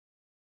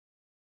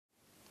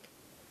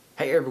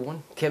Hey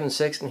everyone, Kevin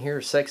Sexton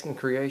here, Sexton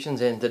Creations,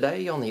 and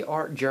today on the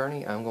art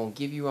journey I'm going to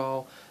give you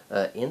all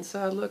an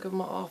inside look of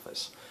my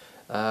office.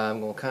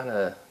 I'm going to kind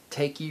of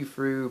take you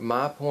through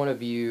my point of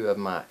view of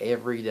my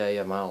every day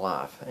of my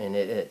life, and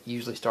it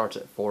usually starts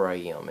at 4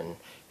 a.m. and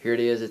here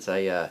it is. It's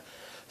a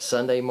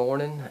Sunday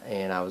morning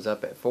and I was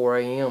up at 4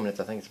 a.m.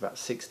 and I think it's about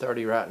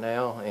 6:30 right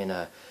now,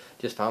 and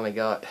just finally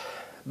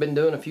been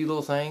doing a few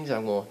little things.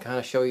 I'm going to kind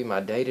of show you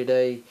my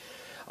day-to-day,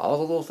 all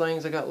the little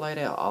things I got laid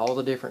out, all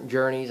the different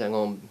journeys. I'm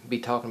going to be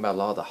talking about a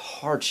lot of the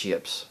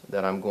hardships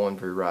that I'm going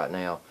through right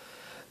now,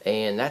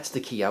 and that's the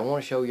key. I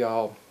want to show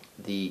y'all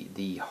the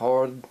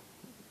hard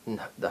and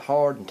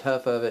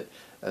tough of it,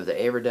 of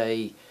the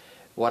everyday,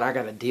 what I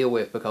got to deal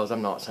with because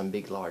I'm not some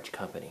big large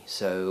company.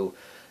 So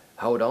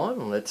hold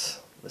on, and let's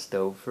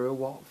go for a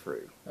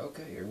walkthrough.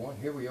 Okay everyone,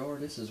 here we are.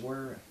 This is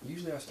where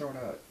usually I start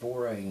out at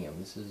 4 a.m.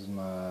 This is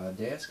my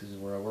desk. This is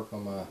where I work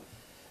on my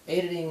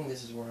editing.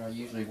 This is where I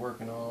usually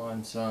working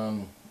on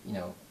some,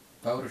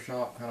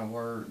 Photoshop kind of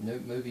work, new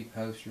movie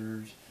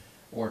posters,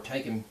 or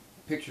taking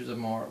pictures of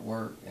my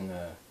artwork and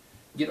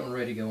get them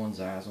ready to go on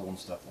Zazzle and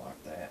stuff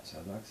like that. So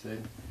like I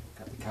said,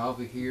 got the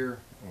coffee here,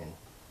 and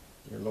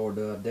dear Lord,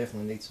 I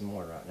definitely need some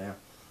more right now.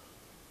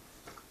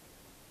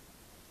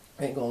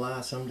 Ain't gonna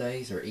lie, some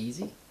days are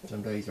easy,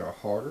 some days are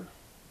harder,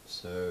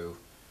 so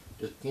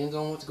just depends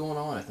on what's going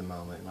on at the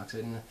moment. Like I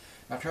said,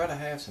 I try to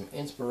have some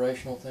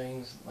inspirational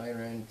things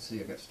later in. See,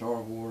 I've got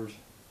Star Wars,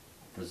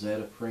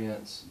 Frazetta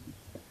prints,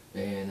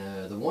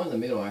 and the one in the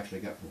middle I actually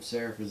got from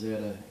Sarah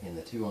Frazetta, and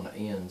the two on the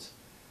ends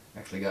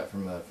actually got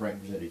from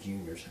Frank Frazetta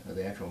Jr.'s,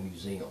 the actual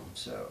museum.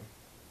 So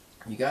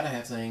you got to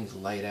have things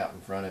laid out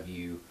in front of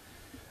you,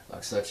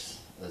 like such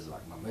as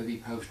like my movie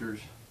posters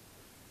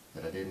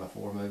that I did my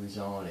 4 movies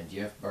on, and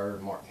Jeff Burr,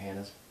 Mark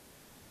Hanna's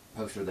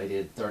poster they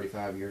did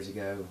 35 years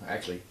ago.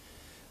 Actually,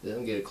 let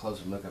me get a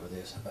closer look up at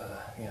this.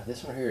 Yeah,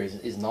 this one here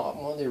is not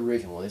one of the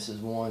original. This is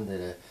one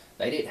that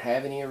they didn't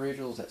have any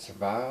originals that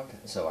survived,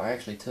 so I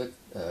actually took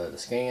the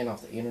scan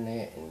off the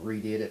internet and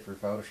redid it through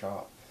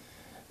Photoshop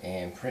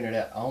and printed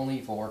out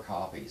only 4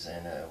 copies.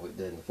 And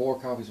the 4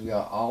 copies we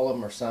got, all of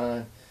them are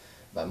signed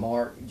by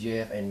Mark,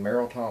 Jeff, and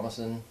Merrill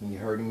Thomason. You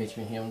heard me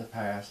mention him in the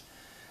past.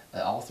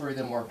 All 3 of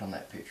them worked on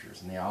that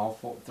pictures, and they all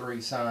 3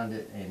 signed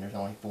it, and there's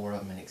only 4 of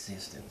them in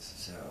existence.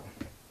 So,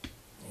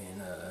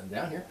 and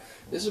down here,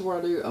 this is where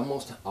I do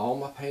almost all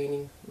my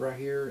painting right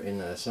here,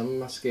 and some of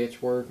my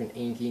sketch work and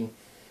inking.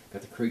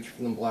 Got the creature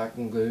from the Black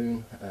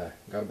Lagoon.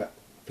 Got about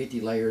 50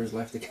 layers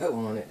left to go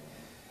on it.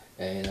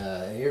 And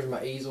here's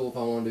my easel if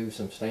I want to do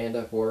some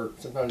stand-up work.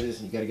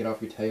 Sometimes you got to get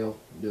off your tail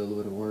and do a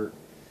little bit of work.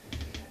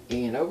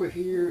 And over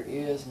here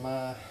is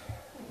my,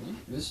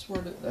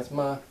 that's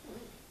my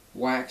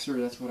waxer.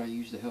 That's what I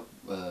use to help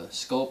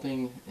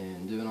sculpting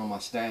and doing all my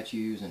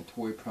statues and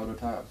toy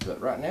prototypes. But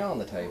right now on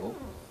the table,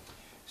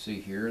 see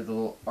here, the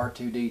little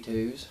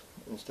R2-D2s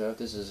and stuff.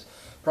 This is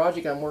a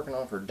project I'm working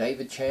on for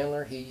David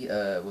Chandler. He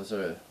was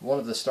one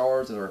of the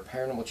stars of our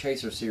Paranormal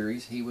Chaser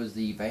series. He was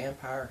the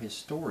vampire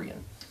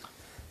historian.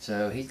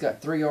 So he's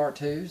got 3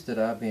 R2s that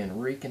I've been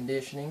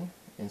reconditioning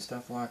and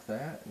stuff like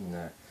that.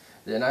 And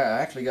then I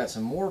actually got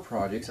some more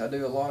projects. I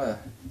do a lot of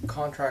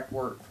contract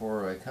work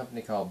for a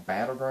company called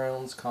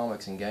Battlegrounds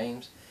Comics and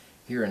Games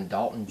here in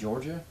Dalton,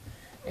 Georgia.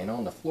 And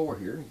on the floor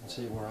here, you can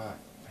see where I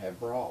have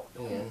brought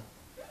in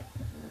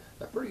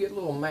a pretty good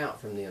little mount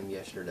from them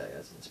yesterday.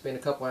 I spent a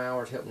couple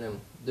hours helping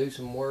them do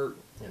some work,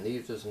 and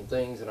these are some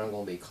things that I'm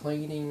going to be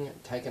cleaning,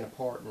 taking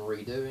apart, and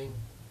redoing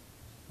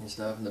and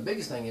stuff. And the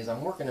biggest thing is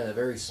I'm working in a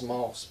very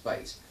small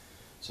space.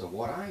 So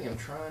what I am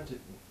trying to,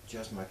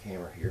 adjust my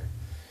camera here,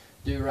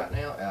 do right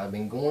now, I've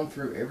been going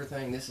through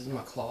everything. This is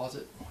my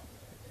closet,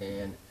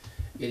 and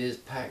it is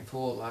packed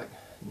full of like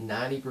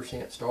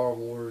 90% Star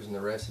Wars, and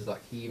the rest is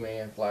like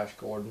He-Man, Flash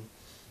Gordon,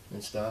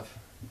 and stuff.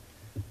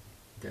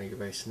 Gonna give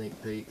a sneak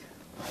peek.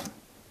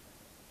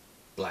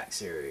 Black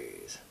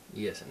Series,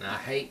 yes, and I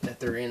hate that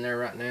they're in there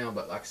right now,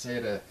 but like I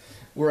said,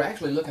 we're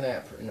actually looking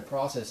at, in the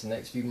process, the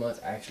next few months,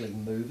 actually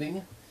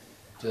moving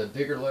to a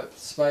bigger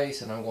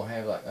space, and I'm going to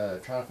have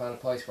like trying to find a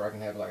place where I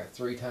can have like a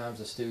 3 times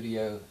the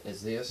studio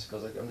as this,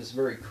 because I'm just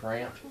very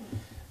cramped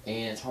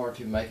and it's hard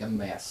to make a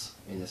mess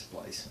in this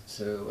place.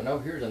 So, and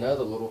over here's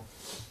another little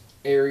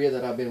area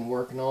that I've been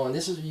working on.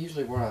 This is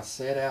usually where I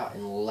set out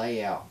and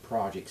lay out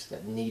projects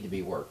that need to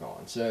be worked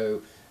on.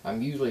 So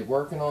I'm usually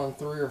working on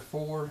 3 or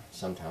 4,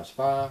 sometimes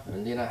 5,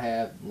 and then I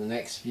have the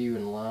next few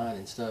in line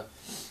and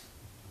stuff.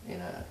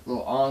 And a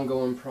little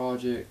ongoing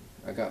project,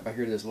 I got back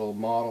here this little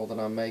model that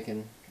I'm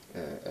making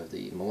of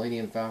the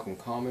Millennium Falcon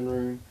common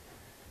room,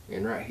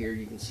 and right here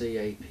you can see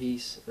a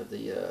piece of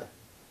the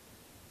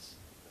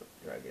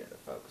try to get it to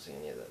focus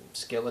in. Yeah, the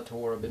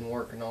Skeletor I've been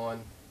working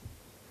on.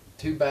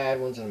 2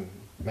 bad ones, and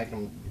I'm making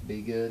them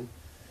be good.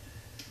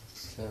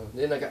 So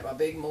then I got my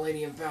big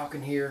Millennium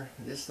Falcon here.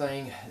 This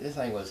thing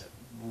was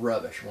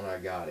rubbish when I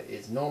got it.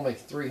 It's normally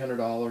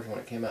 $300 when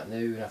it came out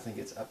new, and I think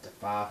it's up to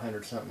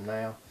 $500 something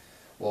now.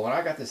 Well, when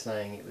I got this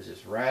thing, it was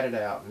just ratted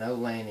out, no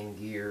landing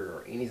gear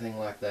or anything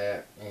like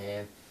that,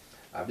 and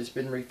I've just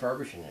been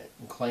refurbishing it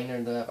and cleaning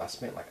it up. I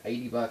spent like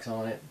 80 bucks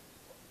on it,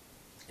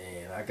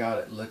 and I got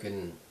it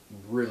looking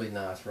really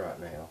nice right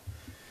now.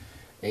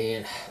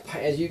 And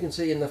as you can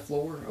see in the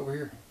floor over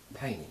here,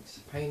 paintings,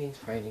 paintings,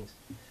 paintings,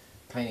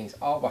 paintings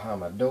all behind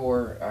my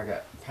door. I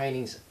got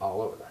paintings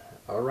all over,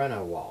 around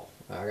a wall.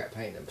 I got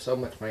painting, so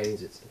much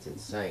paintings, it's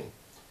insane.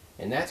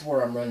 And that's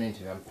where I'm running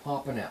into. I'm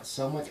pumping out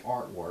so much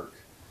artwork.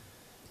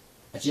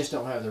 I just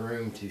don't have the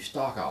room to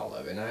stock all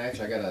of it. And I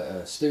got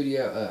a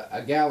studio,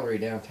 a gallery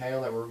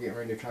downtown that we're getting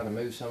ready to try to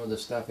move some of the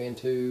stuff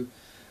into.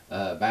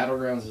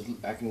 Battlegrounds is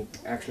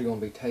actually going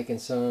to be taking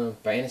some.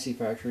 Fantasy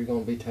Factory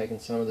going to be taking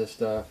some of this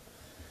stuff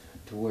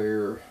to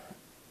where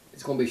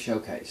it's going to be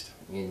showcased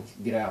and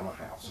get out of my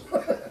house.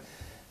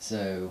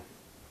 So,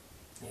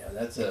 yeah,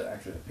 that's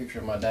actually a picture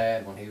of my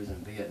dad when he was in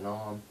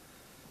Vietnam.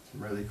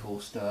 Some really cool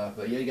stuff.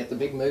 But yeah, you got the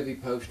big movie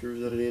posters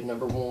that I did.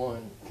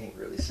 #1. Can't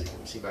really see. Let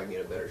me see if I can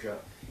get a better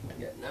shot.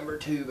 You got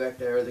 #2 back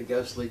there, the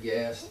ghostly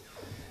guest.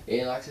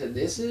 And like I said,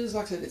 this is,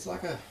 like I said, it's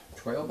like a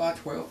 12 by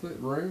 12 foot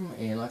room.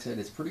 And like I said,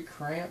 it's pretty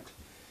cramped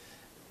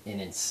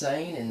and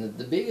insane. And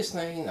the biggest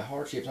thing, the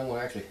hardships, I'm going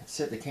to actually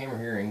set the camera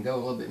here and go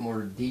a little bit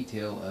more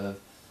detail of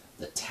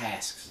the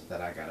tasks that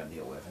I got to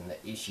deal with and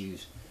the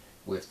issues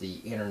with the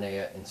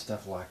internet and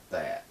stuff like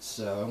that.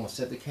 So I'm going to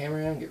set the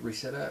camera down, get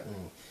reset up,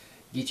 and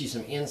get you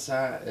some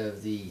insight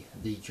of the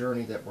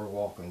journey that we're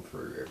walking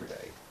through every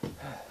day.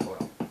 Hold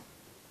on.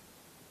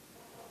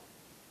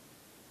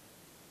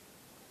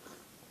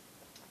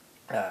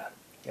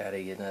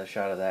 Gotta get another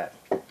shot of that.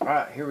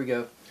 Alright, here we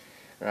go.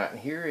 Alright,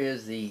 here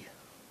is the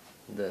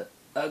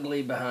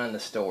ugly behind the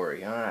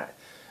story. Alright,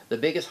 the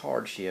biggest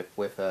hardship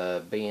with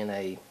being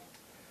a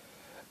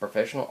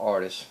professional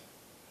artist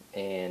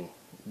and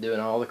doing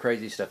all the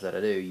crazy stuff that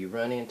I do, you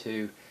run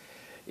into,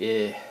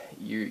 you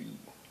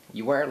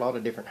wear a lot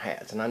of different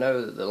hats. And I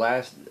know that the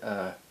last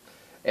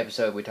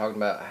episode we talked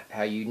about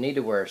how you need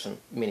to wear some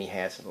many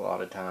hats a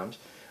lot of times,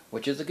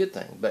 which is a good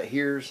thing. But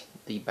here's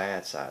the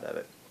bad side of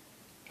it.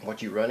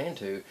 What you run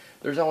into,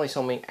 there's only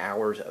so many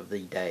hours of the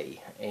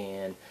day,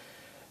 and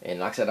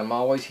like I said, I'm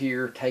always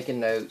here taking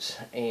notes.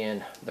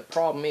 And the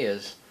problem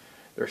is,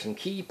 there's some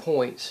key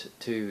points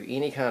to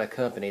any kind of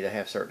company to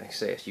have certain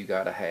success. You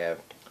got to have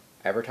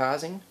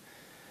advertising,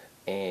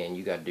 and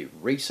you got to do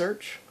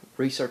research.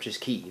 Research is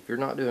key. If you're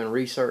not doing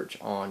research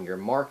on your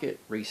market,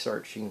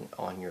 researching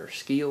on your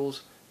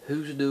skills,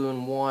 who's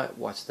doing what,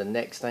 what's the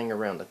next thing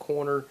around the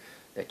corner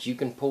that you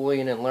can pull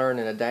in and learn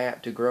and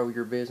adapt to grow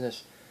your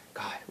business,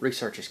 God,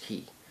 research is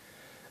key.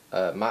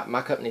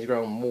 My company's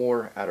grown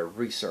more out of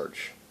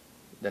research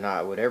than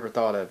I would ever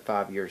thought of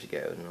 5 years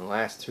ago. In the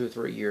last 2 or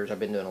 3 years, I've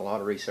been doing a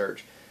lot of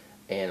research,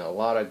 and a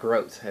lot of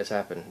growth has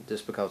happened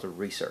just because of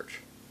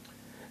research.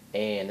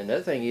 And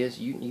another thing is,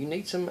 you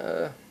need some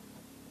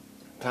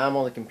time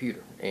on the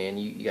computer, and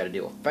you got to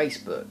deal with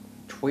Facebook,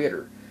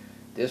 Twitter.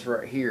 This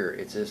right here,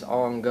 it's just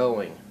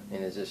ongoing,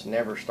 and it just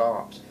never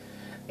stops.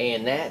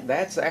 And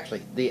that's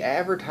actually the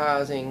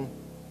advertising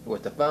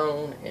with the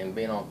phone and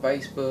being on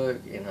Facebook,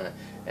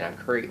 and I'm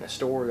creating a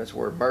store. That's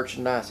where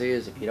merchandise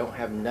is. If you don't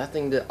have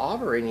nothing to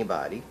offer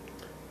anybody,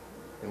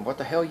 then what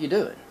the hell are you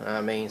doing? I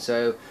mean,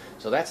 so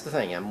that's the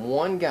thing. I'm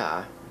one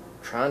guy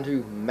trying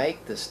to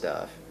make the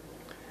stuff.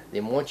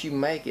 Then once you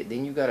make it,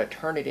 then you got to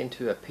turn it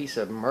into a piece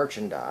of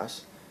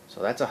merchandise.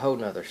 So that's a whole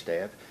nother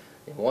step.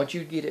 And once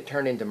you get it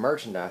turned into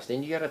merchandise,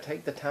 then you got to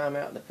take the time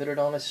out to put it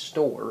on a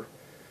store.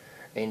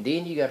 And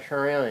then you got to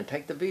turn around and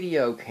take the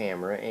video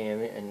camera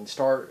and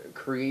start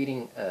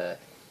creating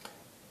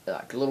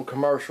like little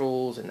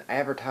commercials and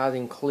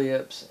advertising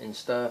clips and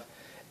stuff.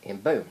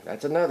 And boom,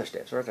 that's another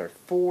step. So right there,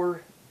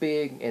 4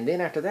 big. And then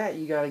after that,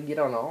 you got to get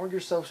on all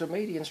your social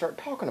media and start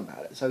talking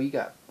about it. So you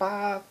got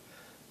 5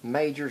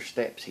 major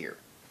steps here.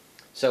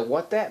 So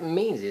what that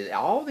means is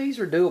all these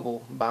are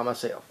doable by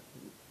myself.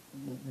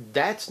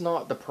 That's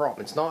not the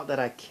problem. It's not that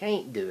I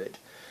can't do it.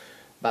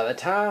 By the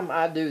time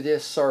I do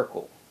this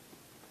circle,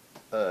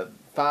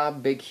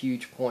 5 big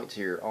huge points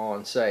here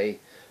on, say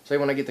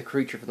when I get the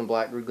creature from the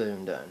Black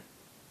Lagoon done,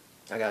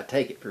 I got to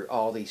take it through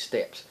all these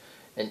steps.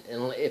 And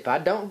if I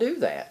don't do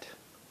that,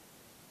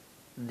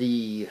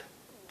 the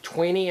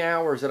 20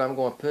 hours that I'm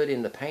going to put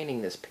into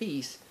painting this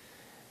piece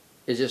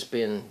has just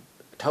been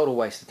a total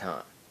waste of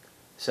time.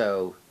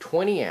 So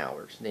 20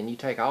 hours, then you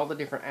take all the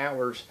different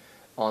hours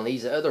on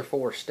these other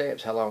 4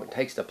 steps, how long it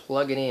takes to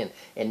plug it in,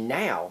 and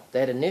now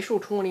that initial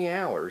 20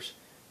 hours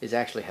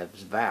actually has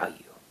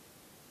value.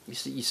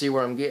 You see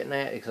where I'm getting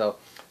at?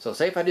 So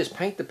say if I just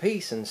paint the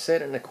piece and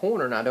set it in the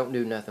corner and I don't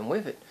do nothing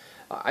with it,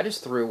 I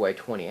just threw away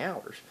 20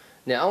 hours.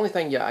 Now the only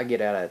thing I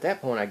get out of it at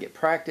that point, I get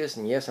practice,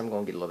 and yes, I'm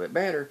going to get a little bit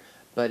better,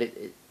 but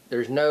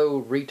there's no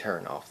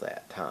return off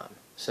that time.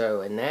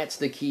 So, and that's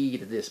the key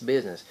to this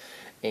business.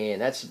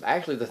 And that's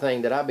actually the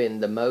thing that I've been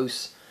the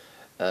most,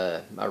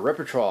 my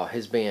repertoire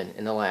has been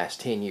in the last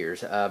 10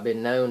 years. I've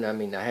been known, I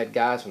mean, I had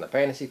guys from the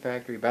Fantasy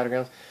Factory,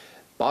 Battlegrounds.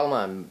 Bottom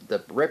line,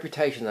 the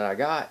reputation that I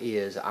got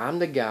is I'm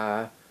the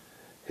guy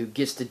who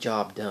gets the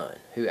job done,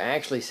 who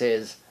actually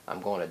says,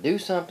 I'm going to do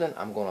something,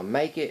 I'm going to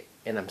make it,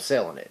 and I'm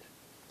selling it.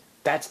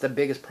 That's the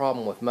biggest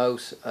problem with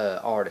most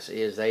artists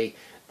is they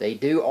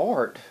do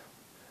art,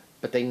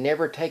 but they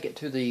never take it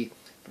to the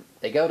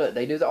they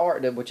do the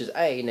art, which is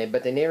A,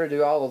 but they never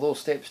do all the little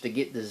steps to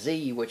get the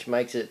Z, which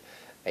makes it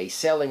a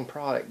selling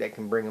product that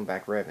can bring them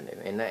back revenue.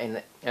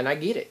 And I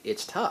get it.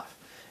 It's tough,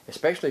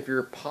 especially if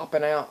you're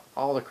popping out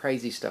all the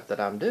crazy stuff that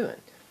I'm doing.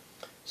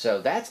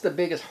 So that's the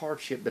biggest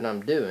hardship that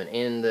I'm doing.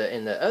 And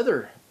the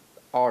other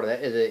part of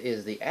that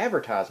is the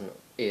advertisement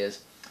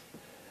is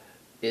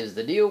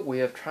the deal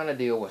with trying to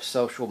deal with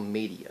social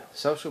media.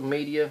 Social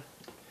media,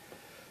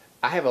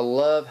 I have a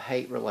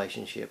love-hate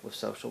relationship with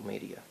social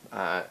media.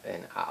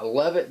 And I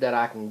love it that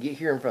I can get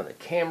here in front of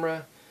the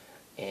camera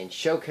and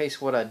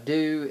showcase what I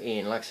do.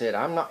 And like I said,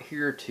 I'm not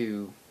here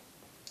to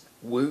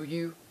woo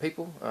you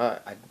people.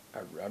 I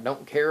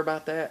don't care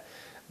about that.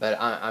 But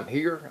I'm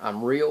here.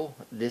 I'm real.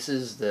 This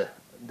is the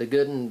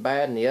good and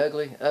bad and the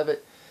ugly of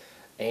it.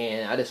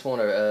 And I just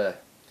want to...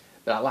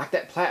 but I like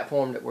that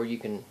platform where you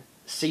can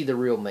see the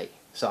real me.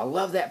 So I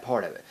love that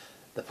part of it.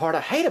 The part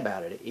I hate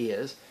about it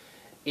is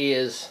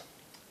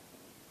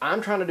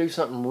I'm trying to do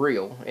something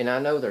real, and I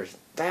know there's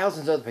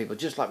thousands of other people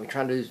just like me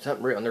trying to do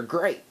something real, and they're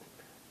great.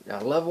 I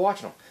love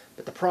watching them.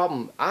 But the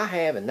problem I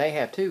have, and they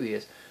have too,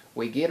 is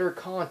we get our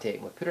content,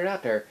 and we put it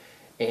out there,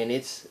 and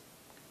it's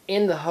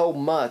in the whole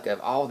muck of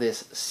all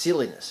this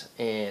silliness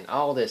and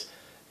all this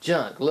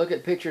junk. Look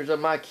at pictures of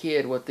my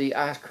kid with the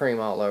ice cream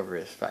all over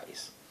his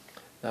face.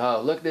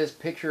 Oh, look at this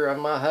picture of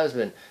my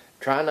husband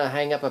trying to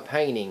hang up a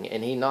painting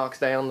and he knocks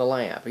down the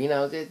lamp. You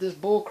know, this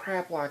bull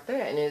crap like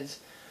that.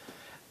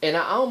 And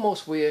I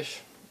almost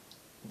wish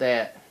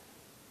that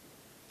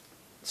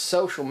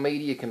social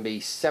media can be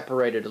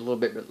separated a little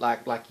bit,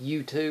 like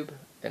YouTube.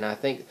 And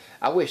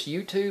I wish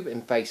YouTube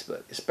and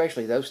Facebook,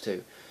 especially those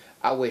two,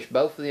 I wish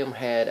both of them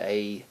had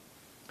a,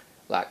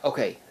 like,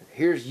 okay,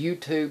 here's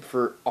YouTube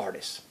for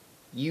artists,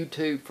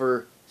 YouTube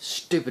for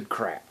stupid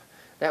crap.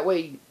 That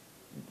way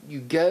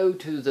you're going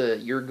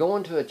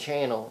to a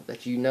channel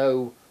that you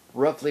know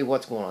roughly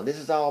what's going on. This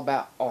is all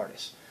about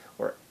artists,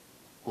 or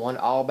one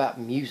all about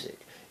music.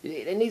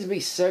 It needs to be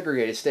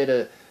segregated instead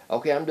of,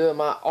 okay, I'm doing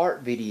my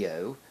art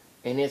video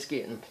and it's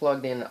getting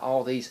plugged in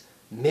all these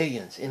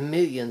millions and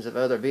millions of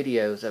other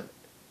videos of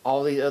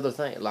all these other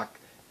things, like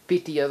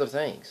 50 other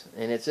things.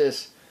 And it's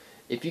just,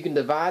 if you can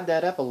divide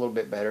that up a little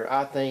bit better,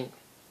 I think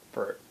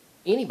for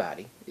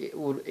anybody, it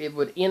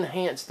would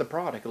enhance the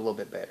product a little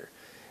bit better.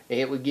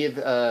 It would give,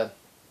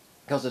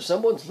 because if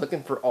someone's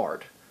looking for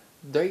art,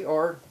 they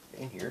are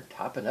in here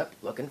typing up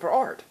looking for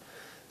art.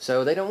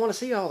 So they don't want to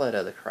see all that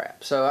other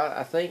crap. So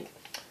I think,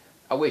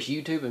 I wish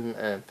YouTube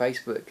and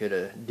Facebook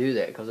could do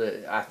that, because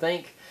I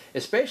think,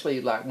 especially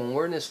like when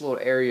we're in this little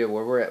area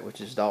where we're at,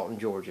 which is Dalton,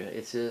 Georgia,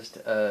 it's just,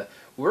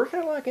 we're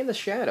kind of like in the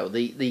shadow.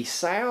 The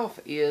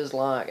South is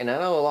like, and I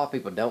know a lot of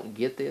people don't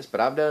get this,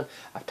 but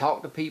I've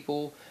talked to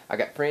people. I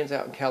got friends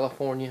out in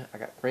California. I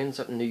got friends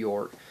up in New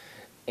York,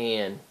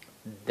 and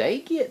they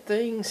get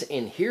things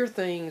and hear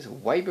things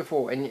way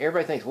before, and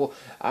everybody thinks, well,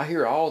 I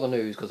hear all the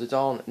news because it's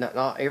all,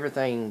 not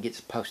everything gets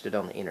posted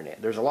on the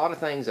internet. There's a lot of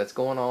things that's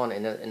going on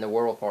in the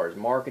world as far as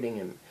marketing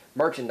and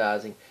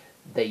merchandising.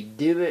 They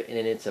do it, and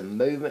it's a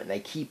movement, and they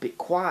keep it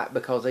quiet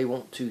because they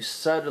want to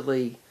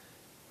subtly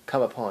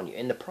come upon you.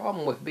 And the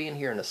problem with being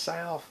here in the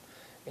South,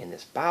 in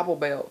this Bible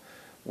Belt,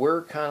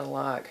 we're kind of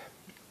like,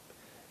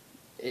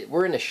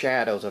 we're in the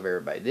shadows of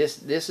everybody.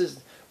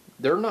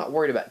 They're not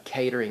worried about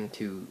catering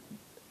to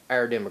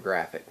our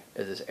demographic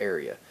of this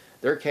area.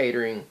 They're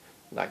catering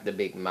like the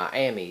big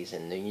Miamis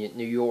and the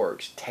New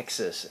Yorks,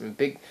 Texas, and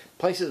big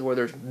places where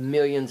there's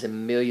millions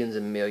and millions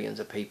and millions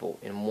of people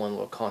in one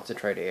little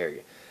concentrated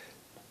area.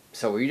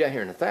 So we're down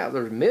here in the South,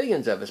 there's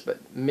millions of us,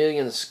 but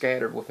millions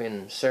scattered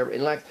within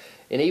several,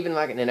 and even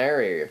like in our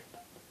area,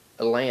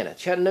 Atlanta,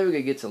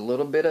 Chattanooga gets a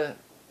little bit of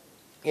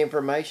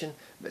information,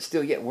 but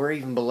still yet we're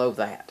even below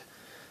that.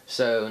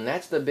 So, and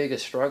that's the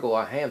biggest struggle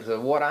I have.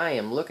 So what I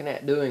am looking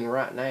at doing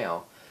right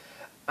now,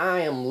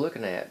 I am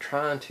looking at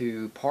trying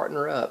to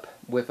partner up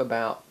with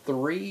about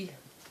three,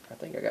 I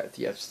think I got,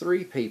 yes,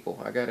 3 people.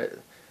 I've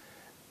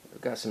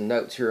got some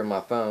notes here on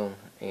my phone,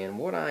 and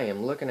what I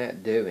am looking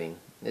at doing,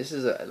 this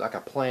is like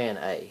a plan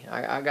A.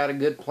 I got a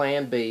good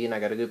plan B and I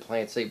got a good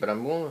plan C, but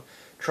I'm going to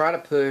try to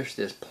push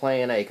this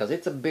plan A because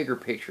it's a bigger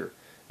picture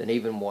than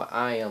even what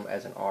I am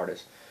as an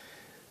artist.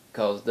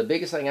 Because the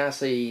biggest thing I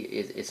see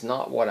is it's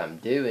not what I'm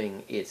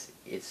doing, it's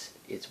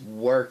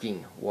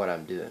working what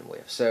I'm doing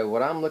with. So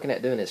what I'm looking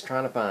at doing is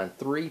trying to find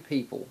 3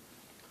 people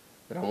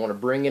that I want to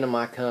bring into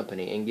my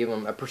company and give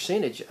them a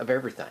percentage of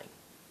everything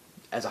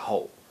as a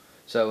whole.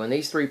 So, and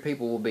these 3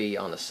 people will be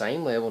on the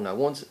same level. No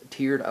one's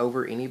tiered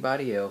over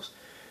anybody else.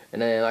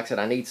 And then, like I said,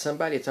 I need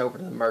somebody that's over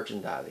to the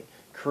merchandising,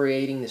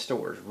 creating the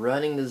stores,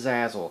 running the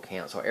Zazzle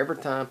account. So every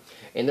time,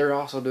 and they're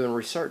also doing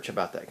research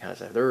about that kind of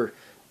stuff.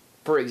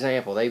 For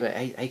example,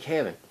 hey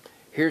Kevin,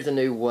 here's the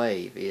new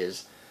wave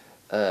is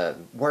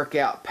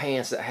workout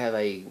pants that have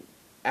a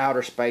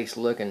outer space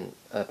looking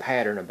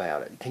pattern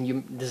about it. Can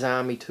you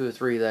design me 2 or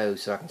 3 of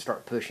those so I can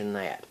start pushing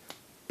that?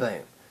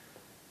 Boom.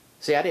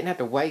 See, I didn't have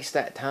to waste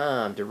that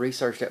time to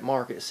research that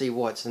market to see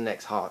what's the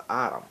next hot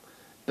item.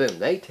 Boom,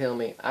 they tell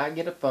me, I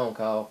get a phone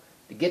call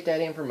to get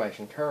that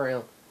information, turn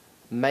around,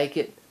 make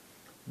it,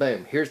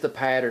 Boom, here's the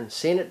pattern.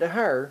 Send it to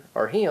her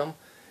or him,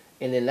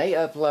 and then they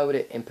upload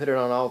it and put it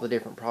on all the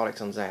different products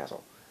on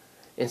Zazzle.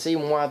 And see,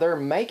 while they're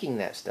making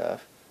that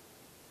stuff,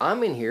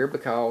 I'm in here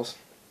because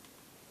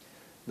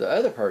the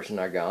other person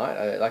I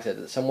got, like I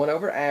said, someone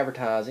over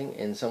advertising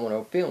and someone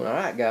over filming. All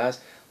right,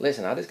 guys,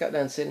 listen, I just got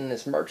done sending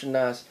this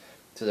merchandise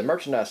to the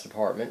merchandise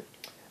department,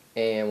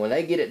 and when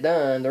they get it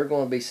done, they're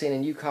going to be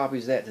sending you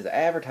copies of that to the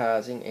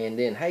advertising, and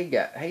then, hey,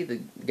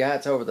 the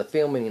guys over the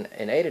filming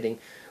and editing,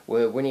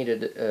 well, we need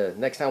to,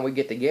 next time we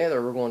get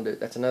together, we're going to,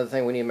 that's another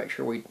thing we need to make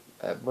sure we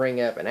bring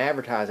up and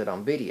advertise it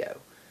on video.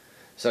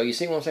 So you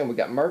see what I'm saying? We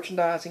got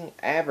merchandising,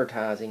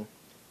 advertising,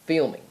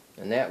 filming,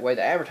 and that way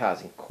the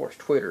advertising, of course,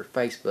 Twitter,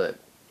 Facebook,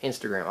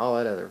 Instagram, all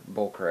that other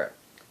bullcrap.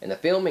 And the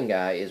filming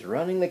guy is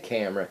running the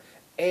camera,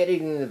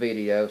 editing the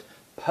videos,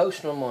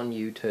 posting them on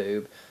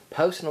YouTube,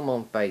 posting them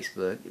on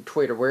Facebook,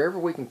 Twitter, wherever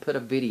we can put a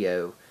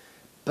video.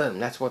 Boom,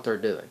 that's what they're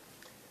doing.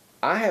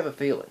 I have a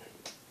feeling,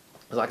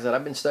 like I said,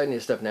 I've been studying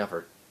this stuff now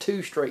for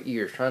 2 straight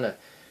years, trying to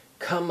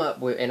come up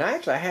with, and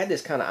I had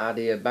this kind of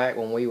idea back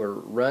when we were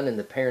running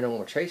the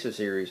Paranormal Chaser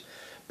series,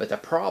 but the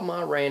problem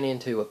I ran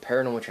into with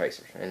Paranormal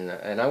Chasers, and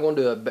I'm going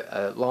to do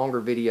a longer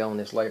video on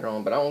this later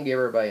on, but I want to give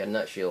everybody a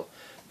nutshell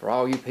for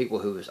all you people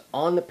who is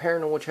on the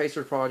Paranormal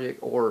Chasers project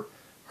or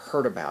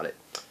heard about it.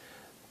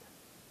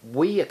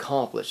 We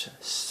accomplished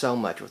so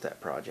much with that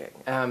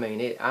project. I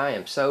mean, I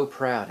am so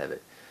proud of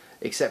it,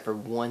 except for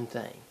one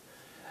thing.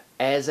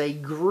 As a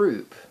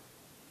group,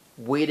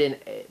 we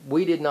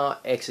did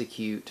not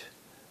execute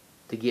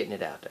to getting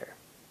it out there.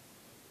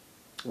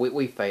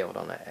 We failed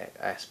on that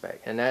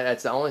aspect, and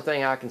that's the only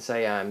thing I can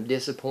say. I'm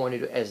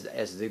disappointed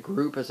as the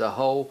group as a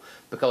whole,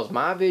 because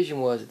my vision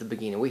was at the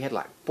beginning we had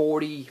like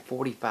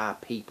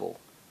 45 people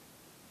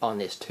on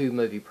this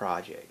 2-movie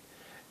project,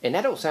 and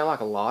that don't sound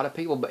like a lot of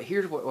people, but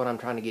here's what I'm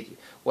trying to get you.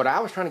 What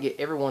I was trying to get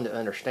everyone to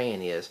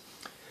understand is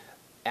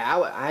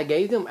I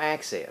gave them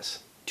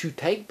access to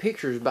take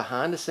pictures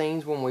behind the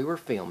scenes when we were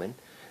filming,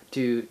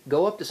 to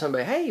go up to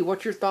somebody, hey,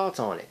 what's your thoughts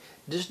on it?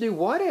 Just do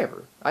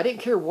whatever. I didn't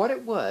care what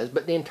it was,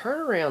 but then turn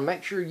around,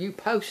 make sure you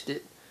post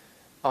it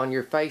on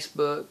your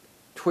Facebook,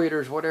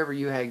 Twitters, whatever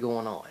you had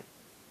going on.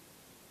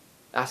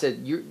 I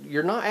said,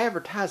 you're not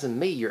advertising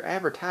me, you're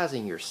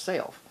advertising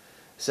yourself.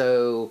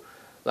 So,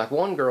 like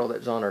one girl that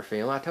was on our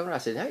film, I told her, I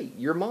said, hey,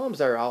 your mom's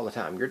there all the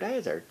time, your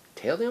dad's there.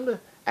 Tell them to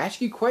ask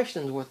you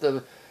questions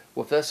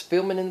with us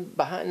filming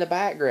behind the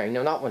background. You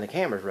know, not when the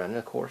camera's running,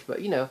 of course,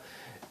 but you know,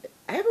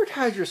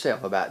 advertise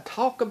yourself about it.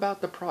 Talk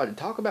about the project.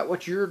 Talk about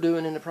what you're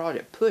doing in the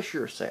project. Push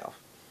yourself.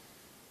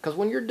 Because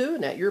when you're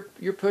doing that,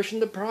 you're pushing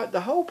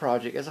the whole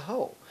project as a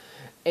whole.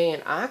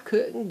 And I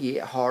couldn't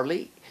get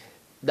hardly...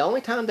 The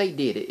only time they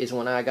did it is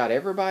when I got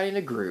everybody in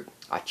a group.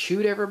 I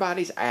chewed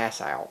everybody's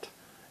ass out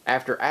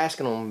after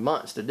asking them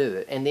months to do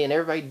it. And then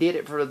everybody did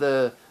it for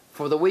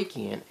the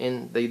weekend,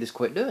 and they just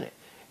quit doing it.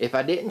 If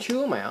I didn't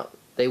chew them out,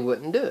 they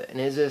wouldn't do it. And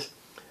it's just,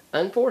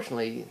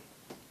 unfortunately,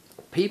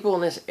 people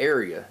in this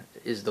area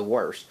is the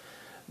worst.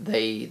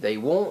 They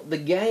want the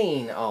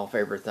gain off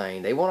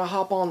everything. They want to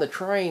hop on the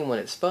train when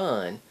it's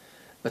fun,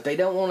 but they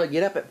don't want to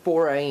get up at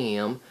 4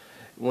 a.m.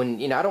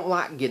 when, you know, I don't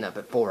like getting up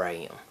at 4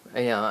 a.m.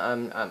 You know,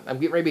 I'm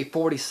getting ready to be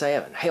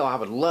 47. Hell, I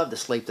would love to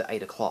sleep to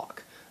 8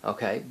 o'clock.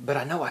 Okay, but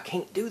I know I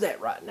can't do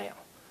that right now.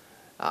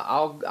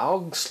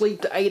 I'll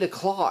sleep to 8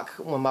 o'clock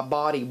when my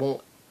body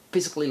won't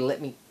physically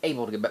let me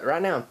able to get. But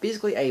right now I'm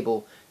physically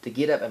able to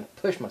get up and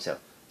push myself.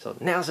 So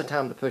now's the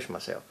time to push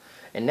myself.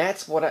 And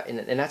that's what I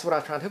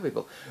was trying to tell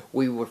people.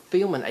 We were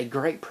filming a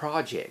great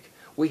project.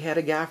 We had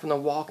a guy from The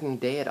Walking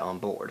Dead on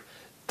board.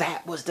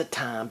 That was the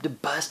time to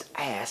bust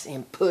ass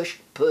and push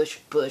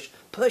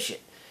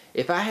it.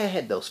 If I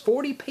had those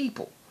 40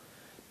 people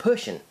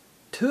pushing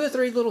 2 or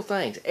 3 little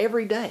things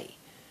every day,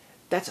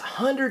 that's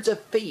hundreds of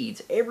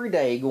feeds every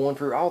day going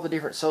through all the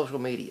different social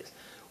medias.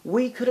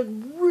 We could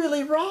have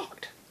really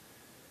rocked.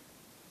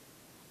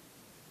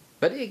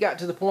 But it got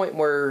to the point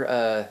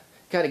where,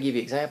 kind of give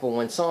you an example,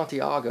 when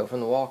Santiago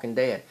from The Walking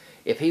Dead,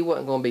 if he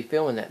wasn't going to be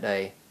filming that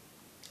day,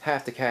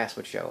 half the cast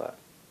would show up,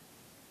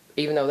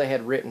 even though they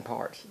had written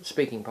parts,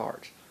 speaking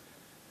parts.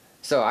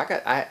 So I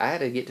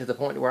had to get to the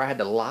point where I had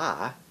to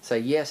lie, say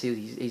yes,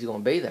 he's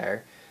going to be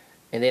there,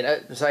 and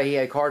then say he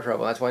had car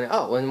trouble. That's when,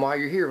 oh, and while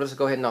you're here, let's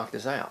go ahead and knock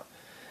this out.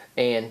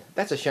 And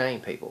that's a shame,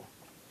 people.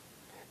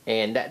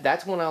 And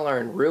that's when I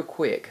learned real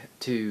quick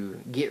to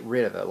get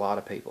rid of a lot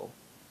of people.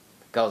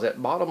 Because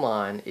at bottom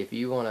line, if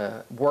you want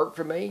to work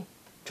for me,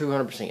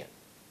 200%.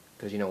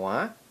 Because you know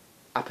why?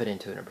 I put in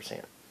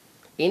 200%.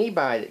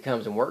 Anybody that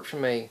comes and works for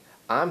me,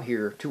 I'm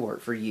here to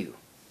work for you.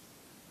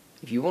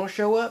 If you want to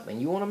show up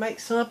and you want to make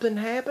something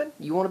happen,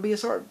 you want to be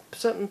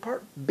something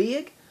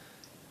big,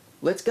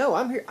 let's go.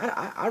 I'm here.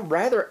 I'd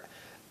rather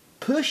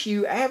push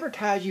you,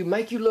 advertise you,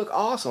 make you look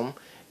awesome,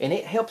 and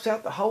it helps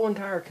out the whole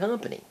entire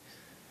company.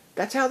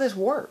 That's how this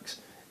works.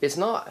 It's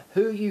not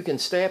who you can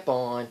step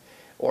on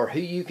or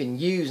who you can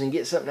use and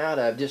get something out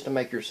of just to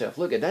make yourself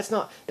look good. That's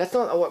not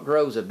what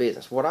grows a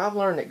business. What I've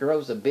learned that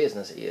grows a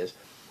business is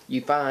you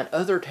find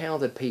other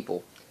talented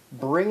people,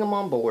 bring them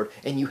on board,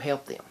 and you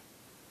help them.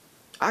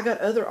 I got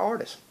other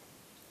artists.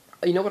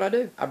 You know what I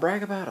do? I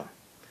brag about them.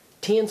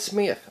 Tim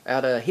Smith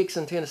out of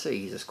Hickson, Tennessee.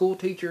 He's a school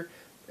teacher.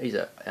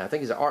 I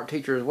think he's an art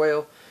teacher as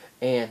well,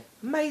 and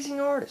amazing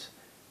artist.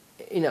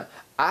 You know,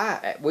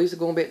 we used to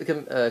go and be at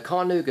the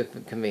Chattanooga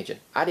convention.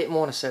 I didn't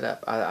want to set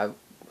up. I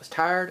was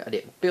tired. I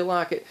didn't feel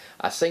like it.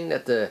 I seen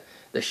that the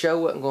show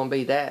wasn't going to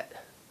be that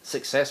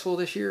successful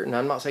this year, and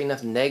I'm not saying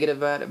nothing negative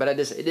about it, but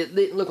it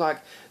didn't look like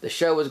the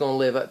show was going to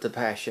live up to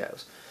past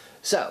shows.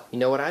 So, you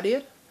know what I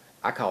did?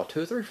 I called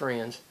 2 or 3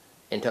 friends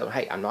and told them,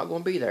 hey, I'm not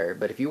going to be there,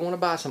 but if you want to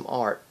buy some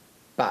art,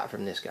 buy it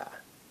from this guy.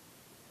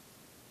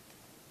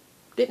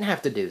 Didn't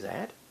have to do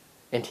that.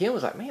 And Tim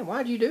was like, man,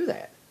 why'd you do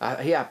that? I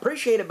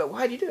appreciate it, but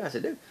why'd you do it? I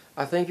said, dude,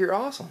 I think you're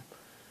awesome.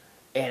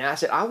 And I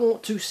said, I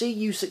want to see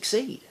you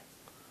succeed.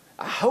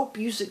 I hope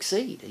you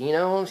succeed. You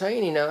know what I'm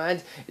saying? You know,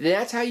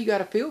 that's how you got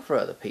to feel for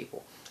other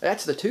people.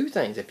 That's the 2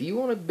 things. If you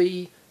want to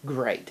be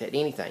great at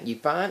anything, you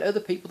find other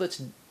people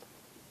that's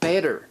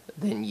better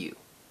than you.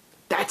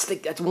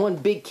 That's one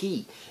big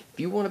key. If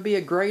you want to be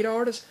a great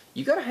artist,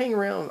 you got to hang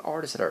around with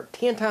artists that are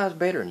 10 times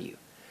better than you.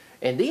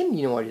 And then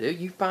you know what you do?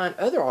 You find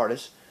other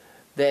artists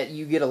that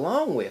you get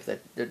along with,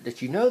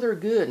 that you know they're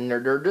good, and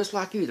they're just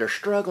like you. They're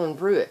struggling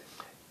through it.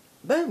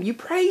 Boom, you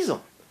praise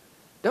them.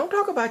 Don't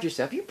talk about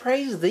yourself. You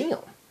praise them.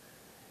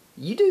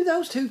 You do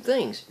those 2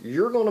 things,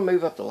 you're going to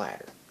move up the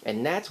ladder.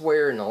 And that's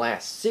where in the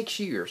last 6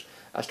 years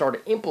I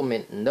started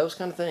implementing those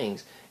kind of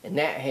things, and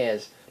that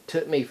has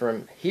took me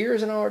from here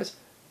as an artist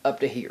up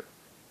to here.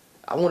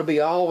 I want to be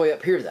all the way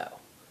up here though.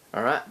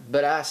 All right,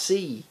 but I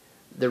see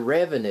the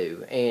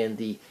revenue and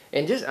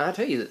I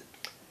tell you that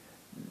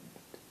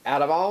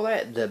out of all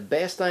that, the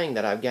best thing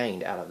that I've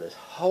gained out of this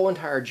whole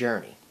entire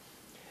journey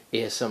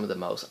is some of the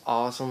most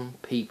awesome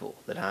people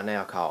that I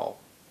now call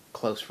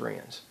close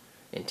friends.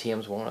 And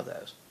Tim's one of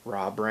those.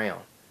 Rob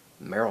Brown,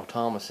 Merrill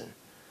Thomason.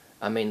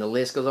 I mean, the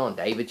list goes on.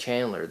 David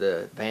Chandler,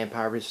 the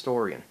vampire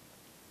historian.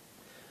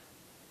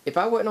 If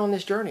I wasn't on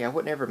this journey, I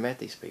would never have met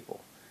these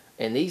people.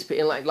 And these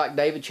people, like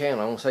David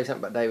Chandler, I want to say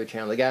something about David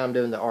Chandler, the guy I'm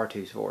doing the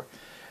R2s for.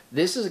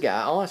 This is a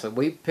guy,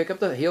 honestly,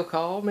 he'll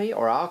call me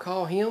or I'll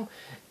call him,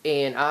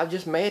 and I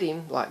just met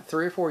him like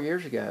 3 or 4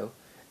 years ago,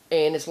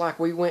 and it's like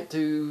we've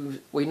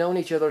known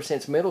each other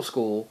since middle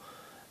school,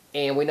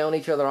 and we've known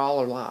each other all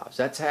our lives.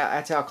 That's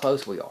how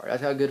close we are.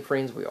 That's how good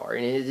friends we are.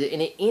 And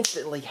it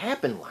instantly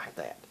happened like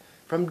that.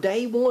 From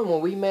day one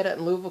when we met up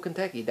in Louisville,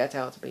 Kentucky, that's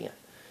how it's been.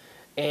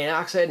 And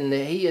like I said, and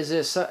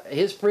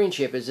his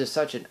friendship is just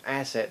such an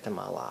asset to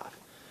my life.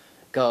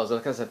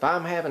 Because if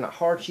I'm having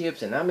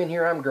hardships and I'm in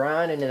here, I'm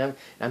grinding and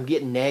I'm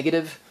getting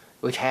negative,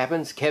 which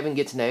happens. Kevin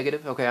gets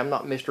negative. Okay, I'm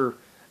not Mr.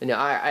 You know,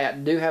 I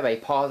do have a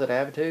positive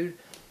attitude,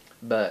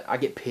 but I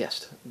get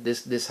pissed.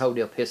 This whole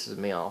deal pisses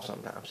me off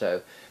sometimes.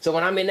 So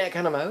when I'm in that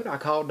kind of mode, I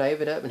call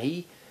David up and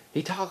he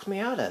talks me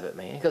out of it,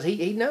 man, because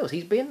he knows,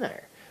 he's been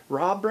there.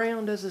 Rob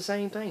Brown does the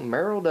same thing.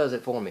 Merrill does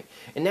it for me.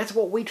 And that's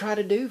what we try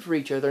to do for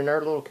each other in our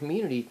little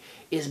community,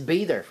 is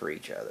be there for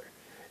each other.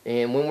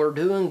 And when we're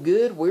doing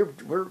good, we're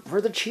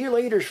the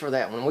cheerleaders for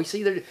that. When we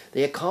see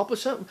they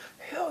accomplish something,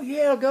 hell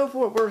yeah, go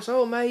for it. We're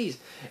so amazed.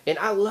 And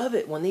I love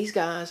it when these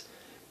guys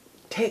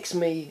text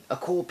me a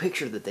cool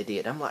picture that they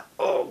did. I'm like,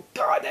 oh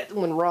God, that's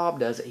when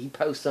Rob does it. He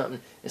posts something.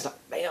 It's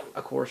like, bam,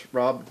 of course,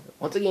 Rob,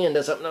 once again,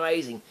 does something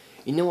amazing.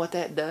 You know what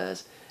that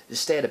does?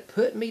 Instead of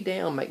putting me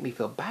down, make me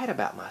feel bad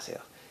about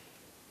myself.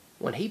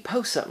 When he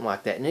posts something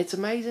like that, and it's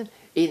amazing,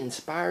 it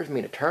inspires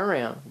me to turn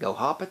around, go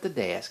hop at the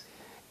desk,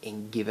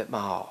 and give it my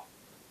all.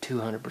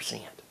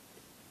 200%.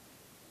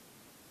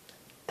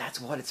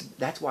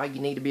 That's why you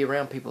need to be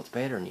around people that's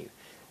better than you.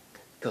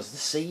 Because to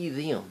see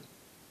them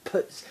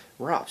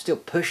Rob still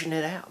pushing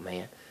it out,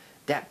 man,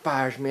 that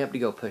fires me up to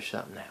go push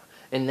something out.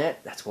 And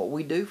that's what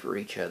we do for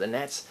each other.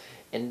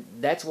 And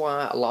that's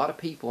why a lot of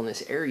people in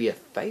this area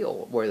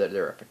fail, whether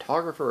they're a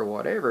photographer or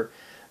whatever.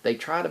 They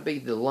try to be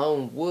the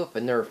lone wolf,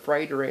 and they're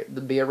afraid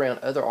to be around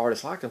other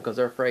artists like them because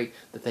they're afraid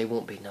that they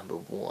won't be number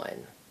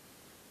one.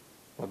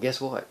 Well, guess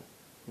what?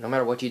 No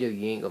matter what you do,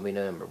 you ain't going to be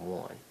number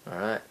one.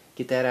 Alright?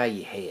 Get that out of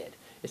your head.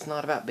 It's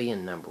not about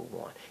being number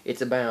one.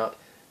 It's about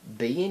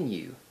being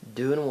you,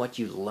 doing what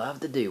you love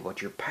to do,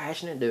 what you're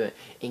passionate doing,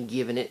 and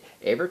giving it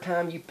every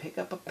time you pick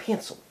up a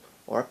pencil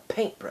or a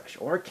paintbrush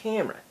or a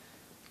camera,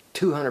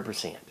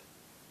 200%.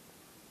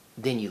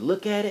 Then you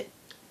look at it,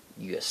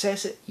 you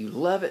assess it, you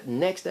love it, the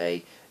next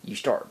day you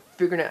start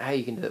figuring out how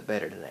you can do it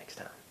better the next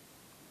time.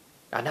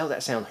 I know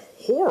that sounds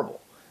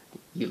horrible.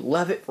 You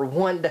love it for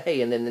one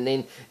day, and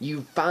then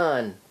you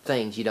find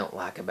things you don't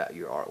like about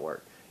your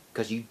artwork.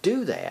 Because you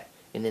do that,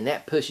 and then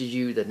that pushes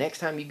you the next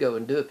time you go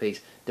and do a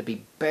piece to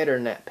be better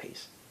than that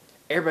piece.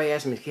 Everybody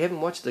asks me,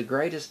 Kevin, what's the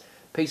greatest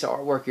piece of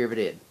artwork you ever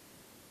did?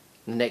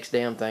 The next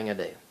damn thing I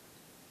do.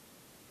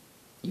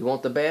 You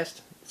want the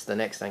best? It's the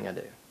next thing I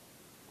do.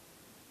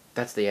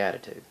 That's the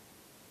attitude.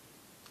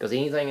 Because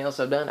anything else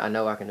I've done, I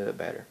know I can do it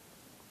better.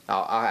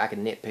 I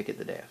can nitpick it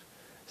to death.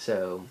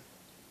 So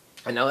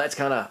I know that's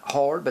kind of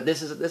hard, but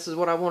this is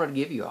what I wanted to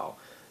give you all.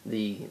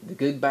 The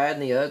good, bad,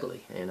 and the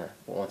ugly. And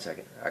one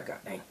second. I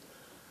got dang.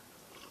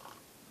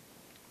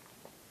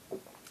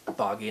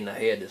 foggy in the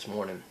head this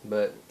morning,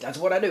 but that's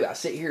what I do. I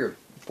sit here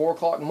 4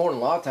 o'clock in the morning.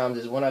 A lot of times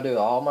is when I do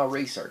all my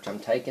research. I'm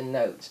taking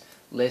notes,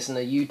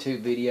 listening to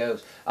YouTube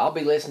videos. I'll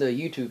be listening to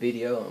a YouTube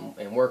video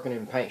and working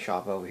in the paint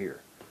shop over here.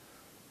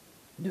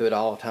 Do it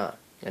all the time.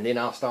 And then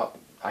I'll stop.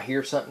 I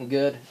hear something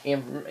good,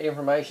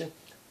 information,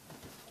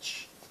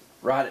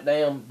 write it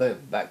down, boom,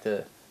 back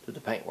to the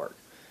paint work.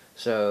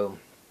 So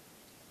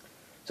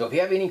if you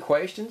have any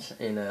questions,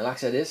 and like I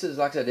said, this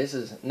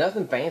is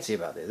nothing fancy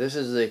about this. This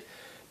is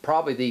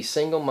probably the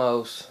single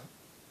most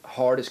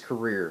hardest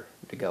career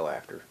to go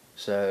after.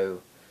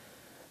 So,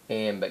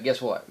 but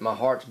guess what? My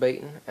heart's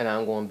beating, and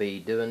I'm going to be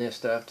doing this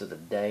stuff to the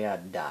day I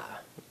die.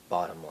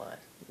 Bottom line,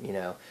 you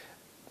know,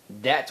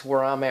 that's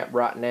where I'm at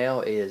right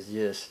now. Is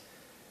just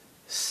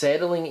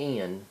settling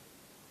in,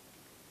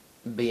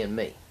 being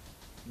me,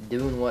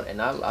 doing what, and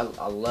I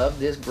love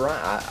this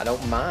grind. I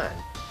don't mind.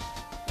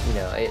 You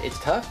know, it's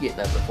tough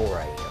getting up at 4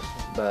 a.m.,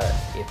 but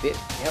if it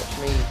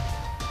helps me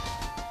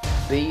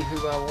be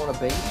who I want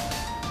to be,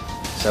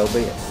 so be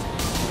it.